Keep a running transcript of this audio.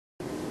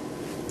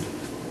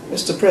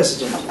Mr.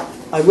 President,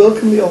 I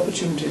welcome the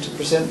opportunity to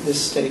present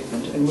this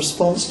statement in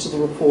response to the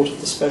report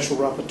of the Special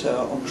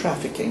Rapporteur on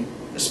trafficking,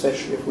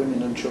 especially of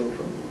women and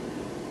children.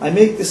 I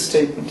make this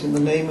statement in the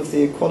name of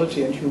the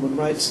Equality and Human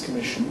Rights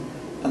Commission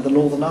and the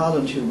Northern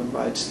Ireland Human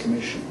Rights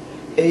Commission,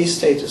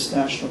 A-status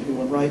national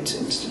human rights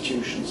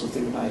institutions of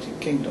the United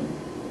Kingdom.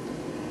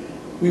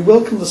 We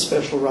welcome the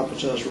Special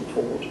Rapporteur's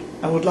report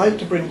and would like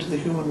to bring to the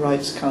Human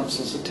Rights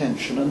Council's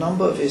attention a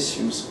number of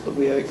issues that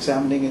we are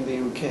examining in the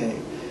UK,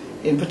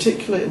 in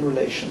particular in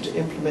relation to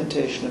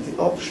implementation of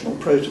the optional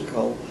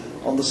protocol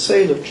on the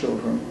sale of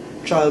children,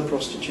 child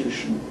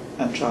prostitution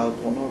and child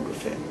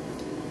pornography.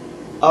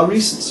 Our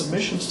recent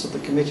submissions to the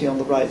Committee on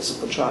the Rights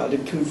of the Child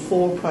include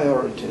 4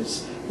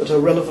 priorities that are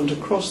relevant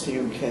across the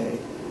UK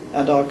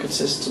and are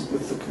consistent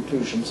with the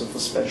conclusions of the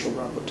Special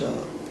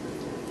Rapporteur.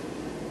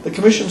 The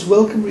Commission's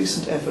welcome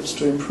recent efforts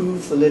to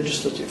improve the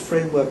legislative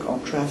framework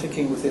on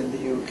trafficking within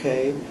the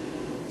UK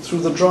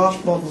through the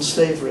draft Modern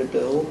Slavery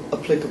Bill,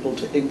 applicable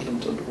to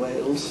England and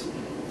Wales,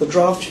 the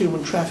draft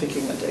Human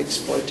Trafficking and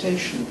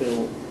Exploitation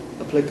Bill,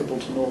 applicable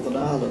to Northern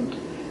Ireland,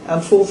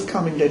 and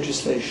forthcoming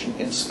legislation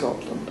in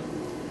Scotland.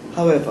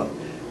 However,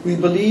 we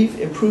believe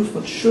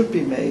improvements should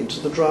be made to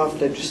the draft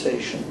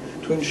legislation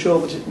to ensure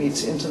that it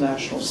meets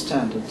international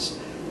standards,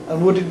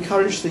 and would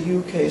encourage the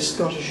UK,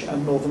 Scottish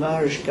and Northern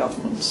Irish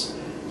governments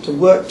to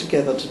work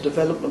together to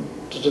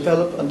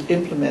develop and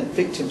implement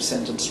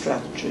victim-centred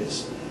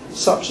strategies,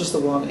 such as the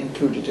one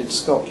included in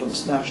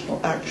Scotland's National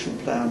Action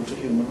Plan for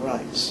Human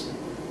Rights.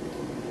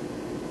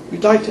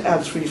 We'd like to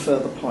add 3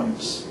 further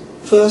points.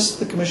 First,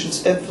 the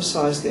Commission's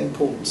emphasised the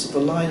importance of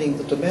aligning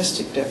the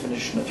domestic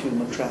definition of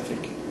human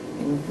trafficking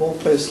more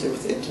closely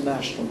with the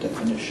international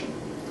definition.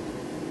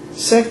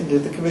 Secondly,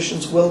 the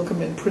Commission's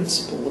welcome in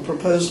principle the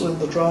proposal in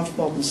the draft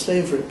Modern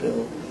Slavery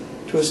Bill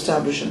to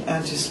establish an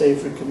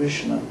anti-slavery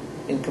commissioner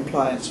in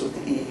compliance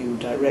with the EU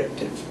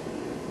directive.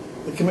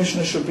 The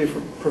Commissioner should be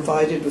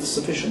provided with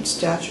sufficient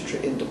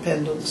statutory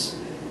independence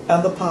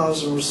and the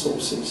powers and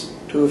resources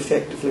to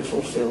effectively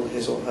fulfil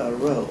his or her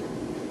role.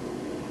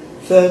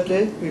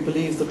 Thirdly, we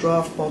believe the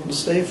draft Modern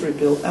Slavery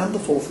Bill and the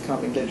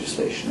forthcoming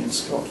legislation in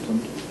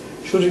Scotland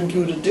should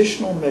include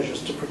additional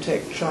measures to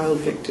protect child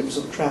victims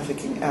of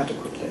trafficking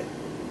adequately.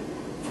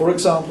 For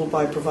example,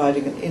 by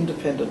providing an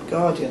independent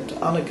guardian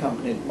to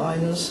unaccompanied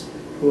minors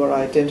who are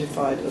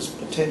identified as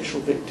potential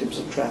victims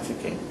of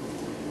trafficking.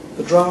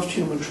 The draft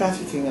Human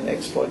Trafficking and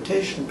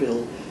Exploitation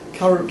Bill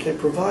currently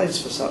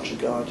provides for such a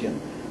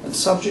guardian, and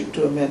subject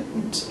to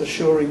amendments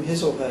assuring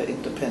his or her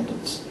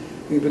independence,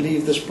 we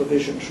believe this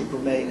provision should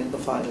remain in the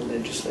final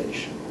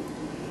legislation.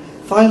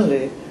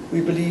 Finally, we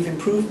believe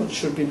improvements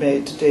should be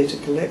made to data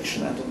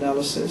collection and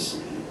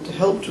analysis to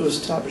help to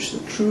establish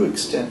the true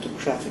extent of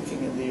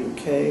trafficking in the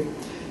UK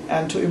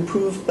and to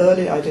improve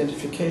early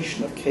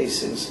identification of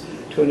cases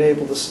to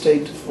enable the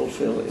state to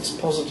fulfil its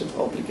positive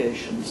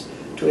obligations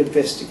to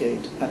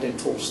investigate and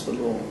enforce the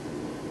law.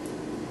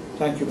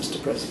 Thank you, Mr.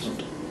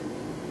 President.